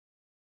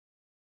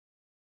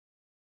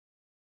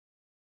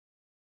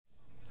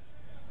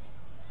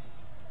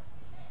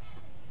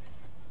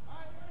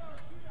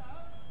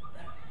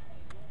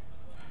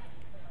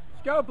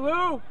Go, Blue!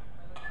 Go,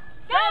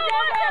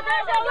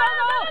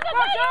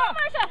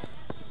 Marsha!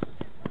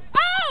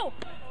 Oh!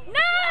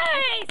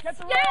 Nice! Get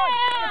the run!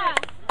 Yeah!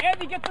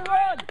 Andy, get the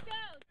run!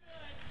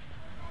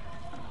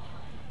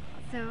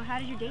 So how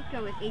did your date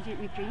go with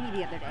Agent McDreamy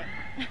the other day?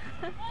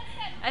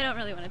 I don't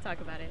really want to talk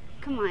about it.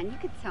 Come on, you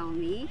could tell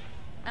me.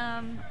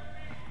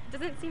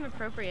 Doesn't seem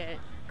appropriate.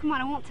 Come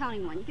on, I won't tell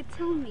anyone. You could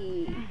tell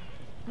me.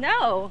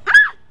 No!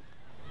 Ah!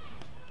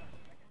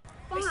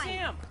 Fine. Hey,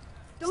 Sam!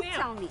 Don't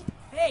Sam. tell me.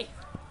 Hey!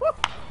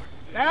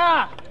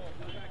 Yeah!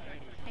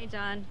 Hey,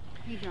 John.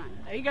 Hey, John.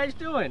 How you guys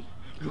doing?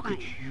 Look Fine.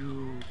 at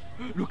you.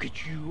 Look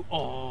at you.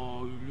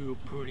 Oh, you little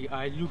pretty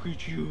eyes. Look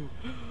at you.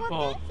 Well,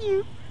 Oh. thank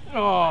you.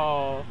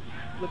 Oh.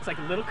 Looks like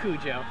a little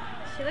Cujo.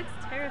 She looks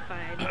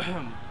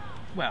terrified.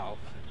 Well,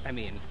 I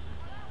mean,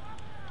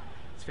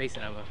 let's face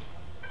it, I'm a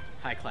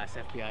high-class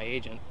FBI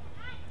agent.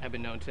 I've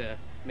been known to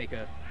make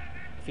a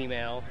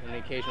female and the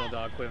occasional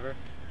dog quiver.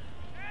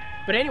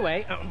 But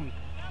anyway,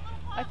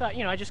 I thought,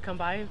 I'd just come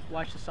by,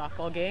 watch the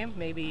softball game,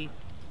 maybe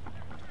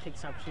take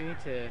this opportunity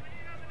to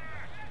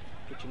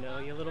get to know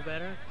you a little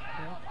better.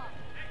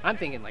 I'm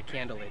thinking like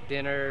candlelit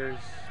dinners,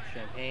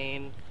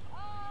 champagne,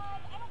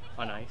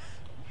 on ice.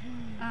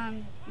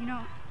 I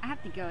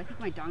have to go. I think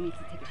my dog needs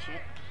to take a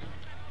shit.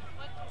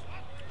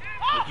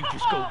 Well, you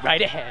just go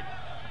right ahead.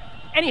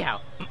 Anyhow,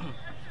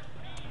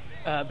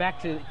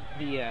 back to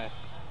the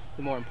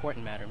more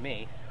important matter,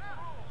 me.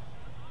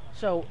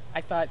 So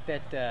I thought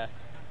that,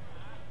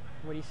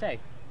 what do you say?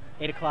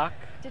 8 o'clock?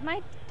 Did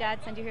my dad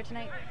send you here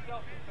tonight?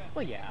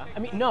 Well, yeah. I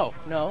mean, no.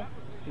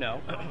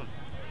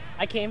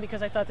 I came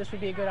because I thought this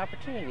would be a good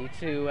opportunity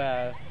to,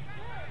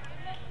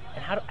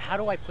 and how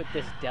do I put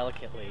this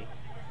delicately?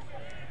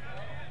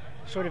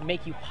 Sort of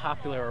make you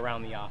popular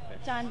around the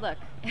office. John, look.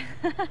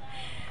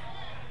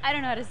 I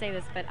don't know how to say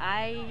this, but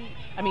I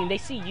mean, they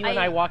see you and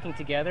I walking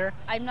together.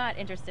 I'm not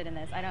interested in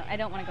this. I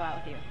don't want to go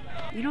out with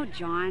you. You know,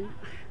 John,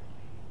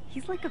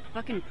 he's like a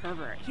fucking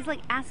pervert. He's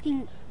like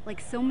asking like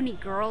so many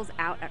girls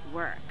out at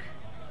work.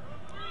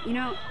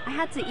 I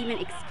had to even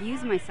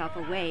excuse myself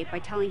away by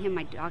telling him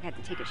my dog had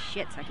to take a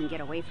shit so I can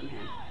get away from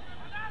him.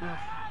 Ugh.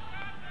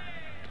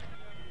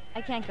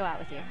 I can't go out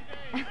with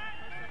you.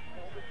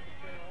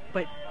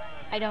 But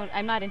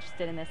I'm not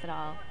interested in this at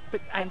all.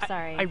 But I'm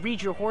sorry. I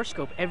read your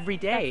horoscope every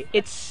day.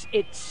 It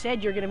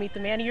said you're going to meet the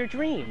man of your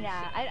dreams.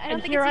 Yeah, I don't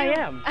and think here it's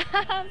you. I am.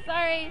 I'm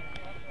sorry.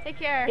 Take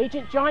care.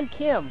 Agent John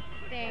Kim.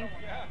 Thanks.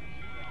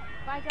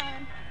 Bye,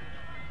 John.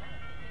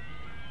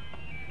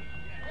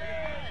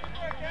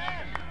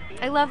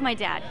 I love my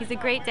dad. He's a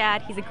great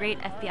dad. He's a great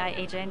FBI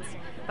agent.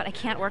 But I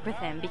can't work with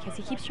him because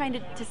he keeps trying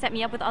to set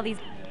me up with all these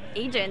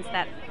agents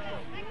that...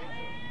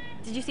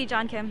 Did you see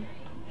John Kim?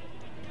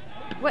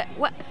 What?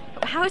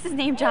 How is his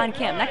name John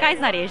Kim? That guy's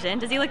not Asian.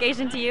 Does he look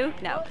Asian to you?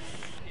 No.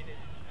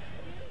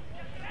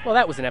 Well,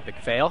 that was an epic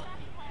fail.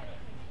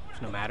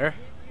 It's no matter.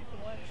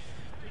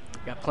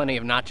 Got plenty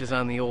of notches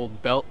on the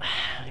old belt.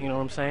 You know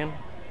what I'm saying?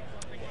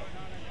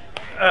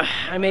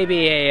 I may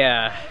be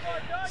a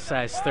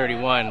size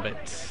 31,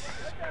 but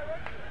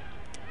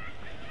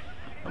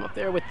I'm up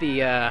there with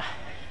the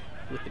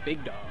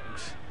big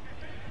dogs.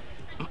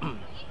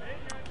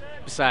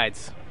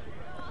 Besides,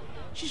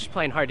 she's just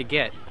playing hard to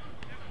get,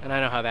 and I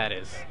know how that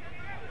is.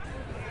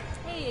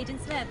 Hey,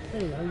 Agent Smith.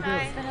 Hey, how you doing?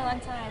 It's been a long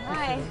time.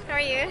 Hi. How are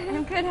you?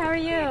 I'm good. How are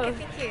you? Good,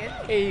 thank you.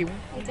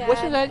 Hey, Dad.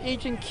 wasn't that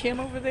Agent Kim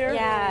over there?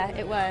 Yeah,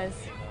 it was.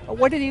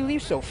 Why did he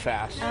leave so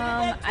fast?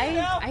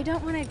 I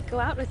don't want to go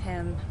out with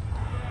him.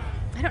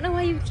 I don't know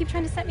why you keep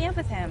trying to set me up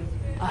with him.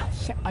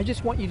 I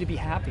just want you to be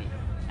happy.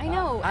 I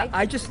know.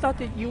 I just thought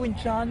that you and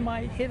John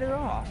might hit it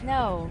off.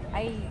 No,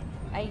 I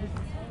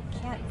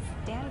can't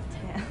stand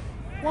him.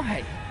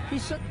 Why?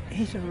 He's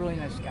a really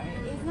nice guy.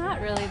 He's not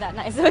really that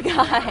nice of a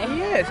guy.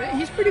 He is.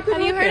 He's pretty good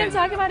Have you heard him looking.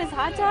 talk about his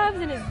hot tubs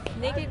and his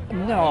naked...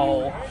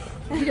 No.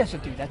 He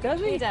doesn't do that,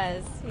 does he? He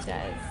does. He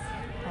does.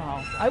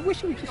 Oh, I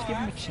wish we would just give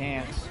him a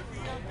chance.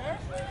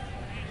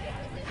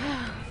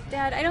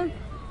 Dad, I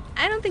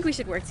don't think we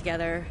should work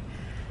together.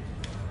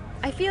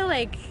 I feel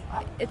like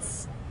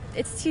it's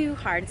too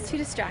hard. It's too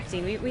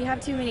distracting. We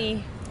have too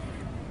many...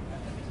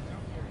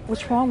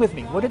 What's wrong with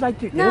me? What did I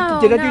do? Did No,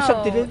 I do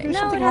something? Did I do no,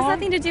 something it has wrong?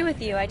 nothing to do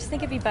with you. I just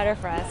think it'd be better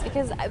for us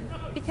because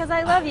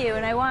I love you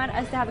and I want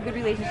us to have a good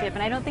relationship.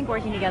 And I don't think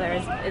working together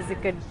is a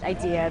good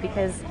idea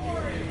because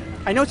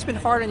I know it's been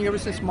hard on you ever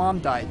since Mom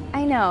died.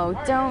 I know.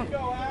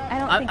 I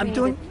don't think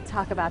we need to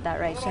talk about that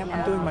right Sam, now.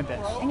 I'm doing my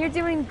best. And you're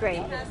doing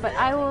great. But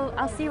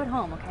I'll see you at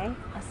home, okay?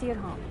 I'll see you at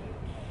home.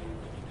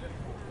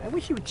 I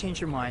wish you would change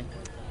your mind.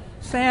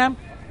 Sam,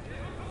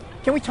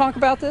 can we talk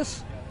about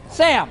this?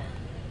 Sam!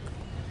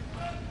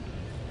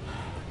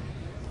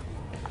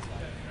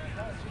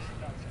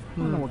 I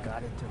don't know what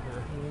got into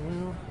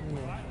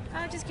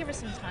her. Just give her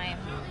some time.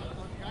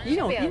 You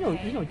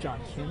know John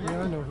Kim.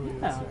 Yeah, I know who he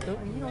is. Yeah,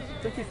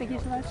 don't you think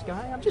he's a nice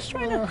guy? I'm just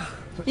trying to,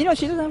 she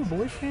doesn't have a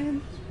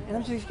boyfriend, and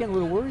I'm just getting a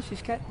little worried.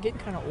 She's getting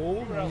kind of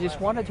old, and I just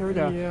wanted her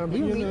to. Yeah, but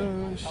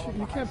you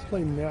can't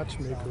play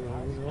matchmaker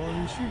on her. I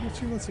mean,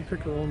 she wants to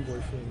pick her own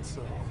boyfriend,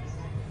 so.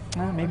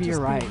 Maybe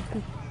you're right.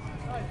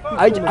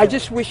 I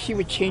just wish she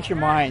would change her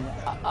mind.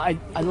 I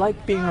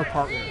like being her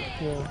partner.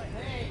 Yeah.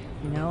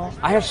 You know,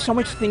 I have so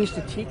much things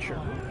to teach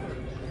her.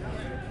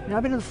 And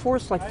I've been in the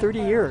force like 30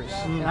 years,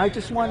 and I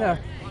just want to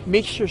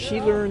make sure she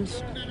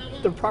learns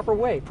the proper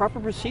way, proper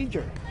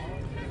procedure.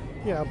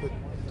 Yeah, but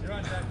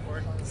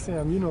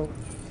Sam, you know,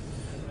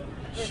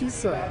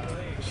 she's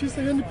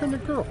an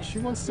independent girl. She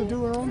wants to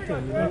do her own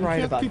thing. You know? Right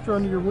You about can't keep her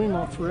under your wing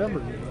all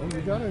forever.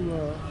 You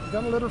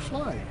gotta let her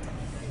fly.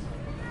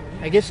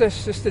 I guess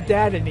that's just the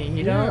dad in me,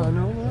 you know. Yeah, I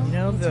know. Well, you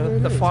know, that's the way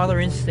it the is. father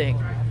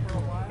instinct.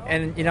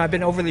 And you know, I've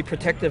been overly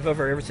protective of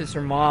her ever since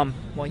her mom.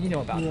 Well, you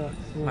know about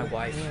my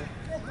wife.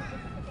 Yeah.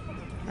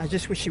 I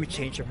just wish she would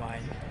change her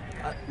mind.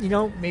 You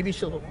know, maybe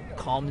she'll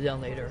calm down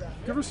later.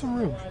 Give her some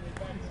room.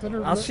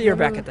 I'll see her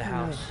back at the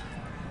house.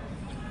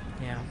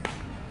 Yeah,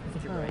 I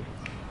think you're right.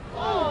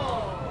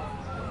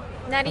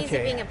 Not easy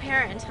Okay. being a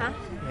parent, huh?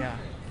 Yeah.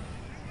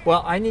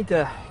 Well, I need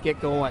to get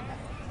going.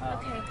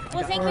 Okay.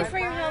 Well, thank you for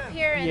your help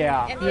here and,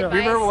 Yeah. and the advice.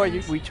 Remember what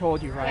and- we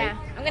told you, right? Yeah.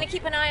 I'm going to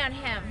keep an eye on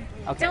him.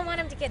 Okay. Don't want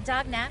him to get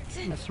dog napped.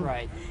 That's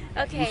right.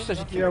 Okay. He's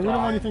such a cute Yeah, we don't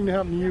dog. want anything to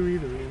happen to you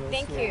either. You know,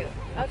 Thank so- you.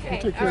 Okay.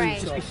 take All care of right.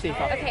 yourself. Just be safe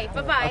out there. Okay.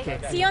 Bye-bye. Okay.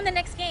 See you on the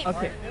next game.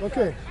 Okay.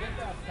 Okay.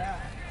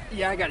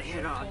 Yeah, I gotta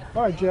head on.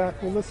 All right,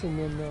 Jack. Well, listen,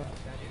 then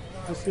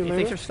we'll see you Hey, later.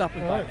 thanks for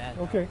stopping All by, right. man.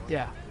 Okay.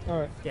 Yeah. All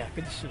right. Yeah.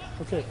 Good to see you.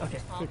 Okay. Okay.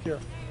 Take care.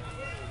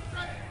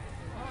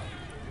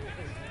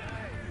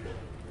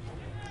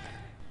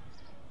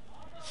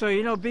 So,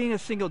 you know, being a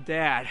single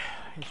dad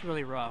is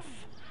really rough.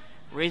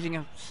 Raising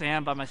a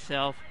Sam by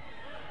myself.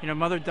 You know,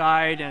 mother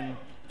died and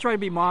trying to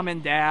be mom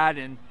and dad,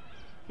 and,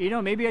 you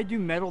know, maybe I do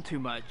meddle too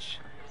much.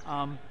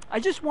 I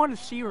just want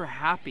to see her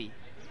happy.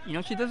 You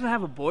know, she doesn't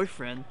have a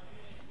boyfriend.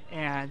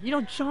 And, you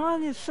know,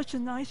 John is such a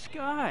nice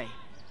guy.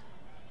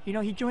 You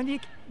know, he joined the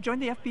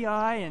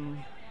FBI, and,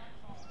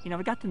 you know,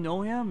 I got to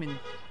know him, and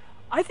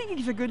I think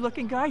he's a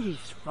good-looking guy. He's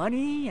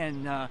funny,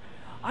 and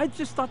I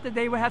just thought that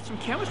they would have some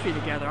chemistry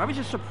together. I was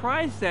just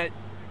surprised that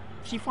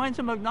she finds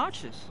him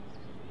obnoxious.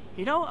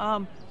 You know,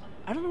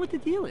 I don't know what the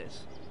deal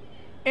is.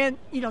 And,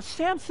 you know,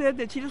 Sam said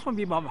that she doesn't want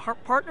to be my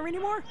partner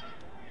anymore.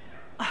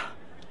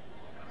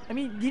 I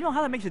mean, do you know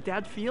how that makes a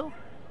dad feel?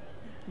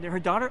 Her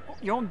daughter,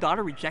 your own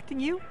daughter, rejecting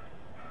you?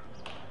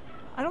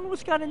 I don't know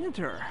what's gotten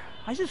into her.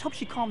 I just hope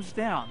she calms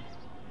down.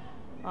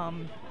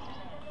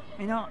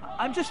 You know,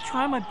 I'm just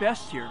trying my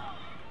best here.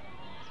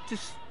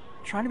 Just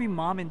trying to be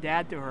mom and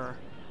dad to her.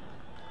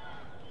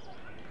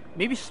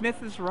 Maybe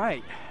Smith is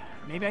right.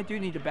 Maybe I do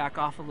need to back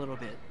off a little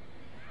bit.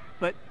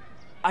 But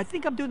I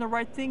think I'm doing the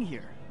right thing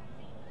here.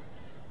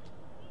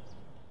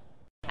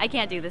 I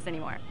can't do this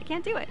anymore. I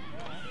can't do it.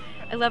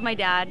 I love my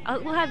dad.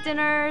 We'll have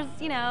dinners,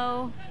 you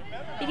know.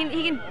 He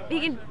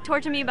can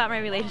torture me about my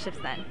relationships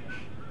then.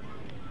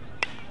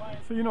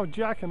 So, you know,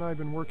 Jack and I have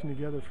been working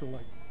together for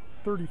like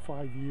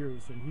 35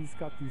 years, and he's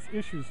got these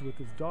issues with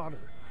his daughter.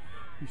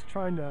 He's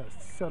trying to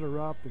set her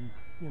up and,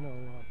 you know,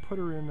 put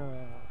her in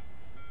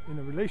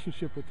a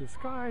relationship with this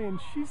guy, and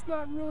she's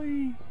not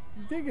really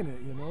digging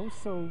it, you know.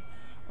 So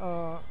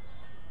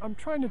I'm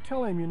trying to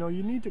tell him, you know,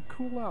 you need to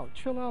cool out,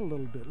 chill out a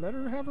little bit, let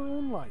her have her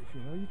own life,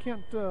 you know. You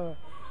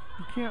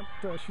can't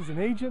she's an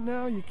agent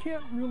now, you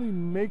can't really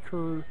make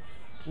her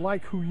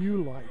like who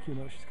you like, you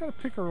know. She's got to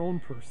pick her own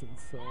person.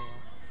 So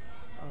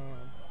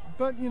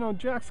but, you know,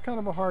 Jack's kind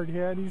of a hard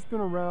head. He's been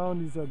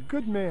around. He's a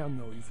good man,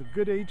 though. He's a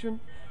good agent,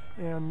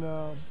 and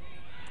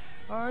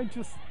I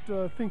just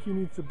think he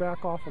needs to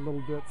back off a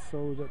little bit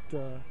so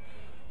that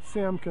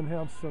Sam can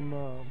have some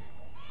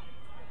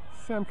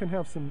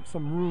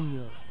room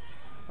there.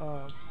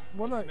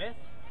 Smith,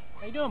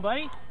 how you doing,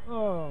 buddy?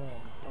 Oh,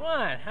 Come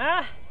on,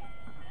 huh?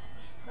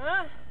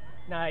 Huh?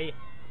 Nah,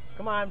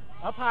 come on,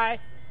 up high,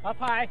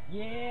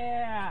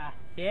 yeah,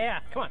 yeah,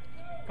 come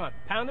on,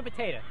 pound the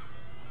potato.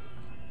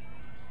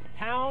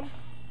 Pound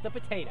the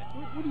potato.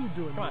 what are you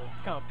doing Come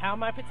here? on, pound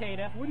my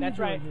potato. What are That's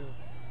you doing right. here?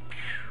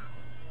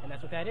 And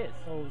that's what that is.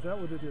 Oh, is that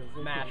what it is?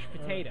 Okay. Mashed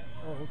potato.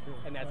 Oh, okay.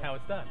 And that's how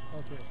it's done.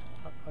 Okay.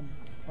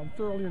 I'm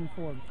thoroughly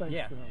informed. Thanks,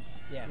 Yeah. Sam.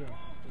 Yeah.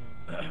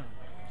 Yeah.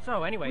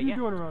 So anyway, What are you yeah.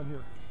 doing around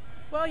here?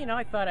 Well, you know,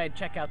 I thought I'd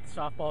check out the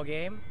softball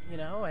game, you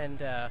know,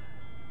 and I'm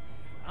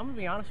gonna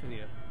be honest with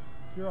you.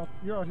 You're out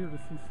here to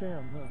see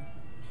Sam, huh?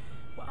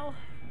 Well,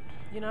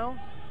 you know,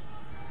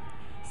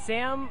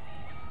 Sam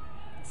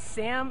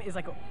is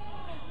like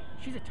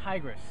she's a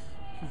tigress.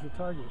 She's a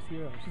tigress,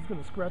 yeah. She's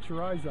gonna scratch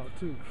your eyes out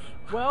too.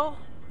 Well,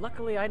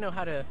 luckily I know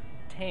how to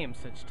tame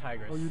such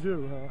tigress. Oh, you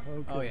do, huh?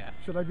 Okay. Oh, yeah.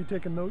 Should I be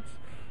taking notes?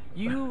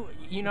 You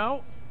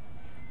know,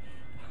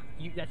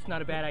 that's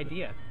not a bad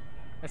idea.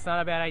 That's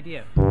not a bad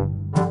idea.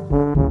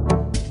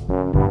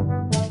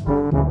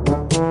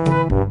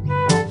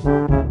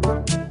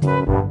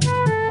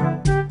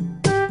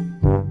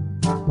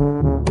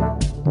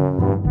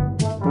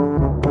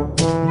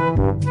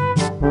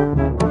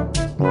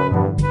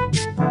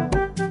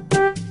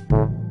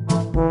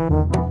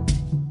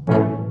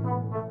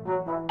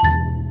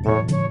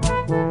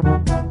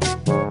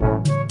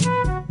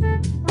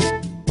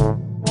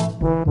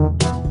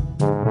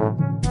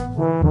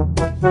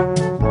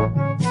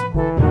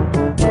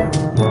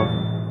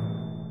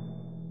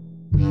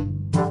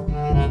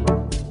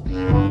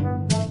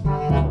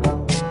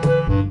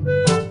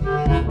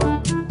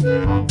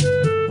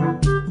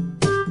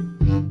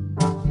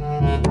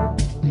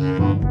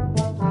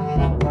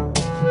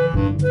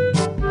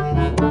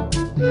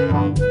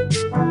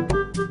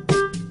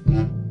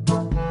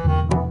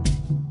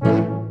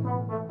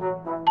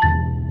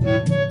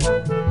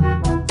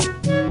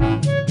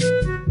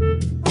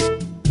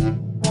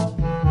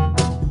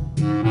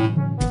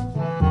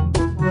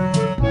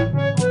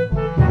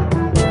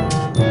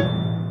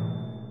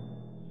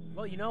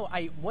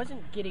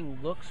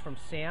 from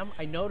Sam,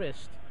 I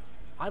noticed,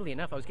 oddly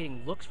enough, I was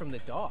getting looks from the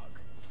dog.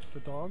 The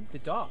dog? The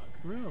dog.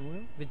 Yeah,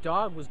 well. The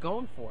dog was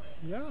going for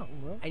it. Yeah,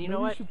 well. And you maybe know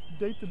what? You should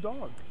date the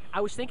dog.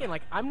 I was thinking,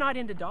 like, I'm not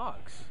into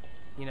dogs,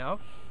 you know?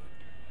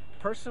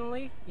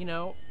 Personally, you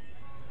know,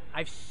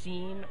 I've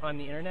seen on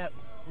the internet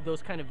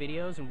those kind of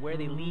videos and where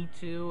they lead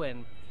to,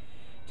 and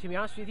to be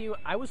honest with you,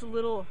 I was a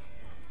little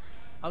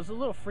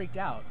freaked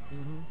out.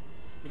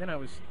 But then I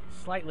was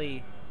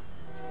slightly,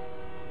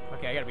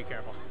 okay, I gotta be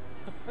careful.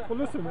 Well,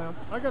 listen, man,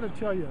 I gotta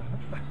tell you,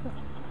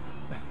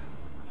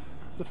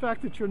 the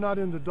fact that you're not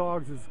into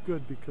dogs is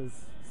good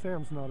because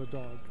Sam's not a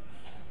dog.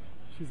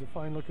 She's a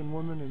fine-looking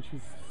woman, and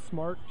she's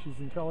smart, she's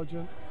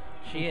intelligent.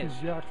 She is.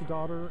 She's Jack's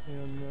daughter,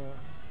 and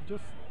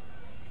just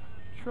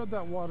tread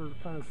that water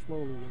kind of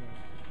slowly, you know.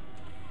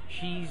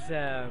 She's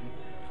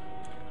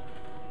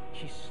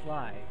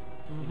sly,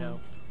 you know.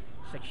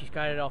 It's like she's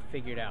got it all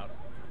figured out,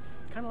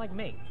 kind of like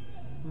me,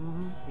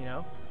 you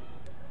know.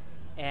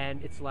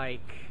 And it's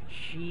like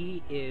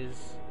she is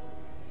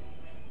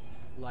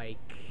like,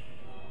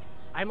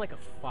 I'm like a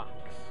fox,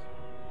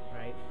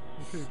 right?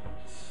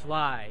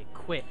 Sly,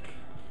 quick,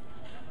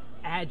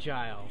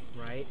 agile,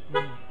 right?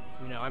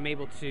 You know, I'm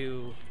able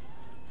to,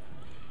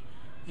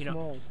 you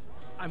know,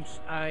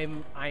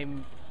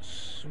 I'm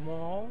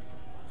small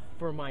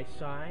for my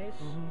size,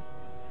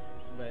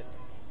 but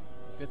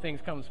good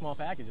things come in small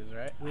packages,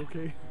 right?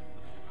 Okay.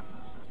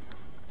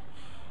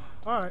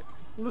 All right.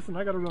 Listen,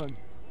 I gotta run.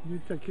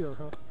 You take care,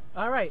 huh?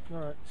 All right. All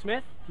right.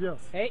 Smith? Yes.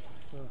 Hey.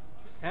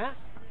 Huh?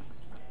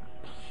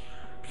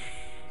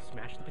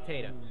 Smash the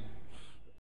potato.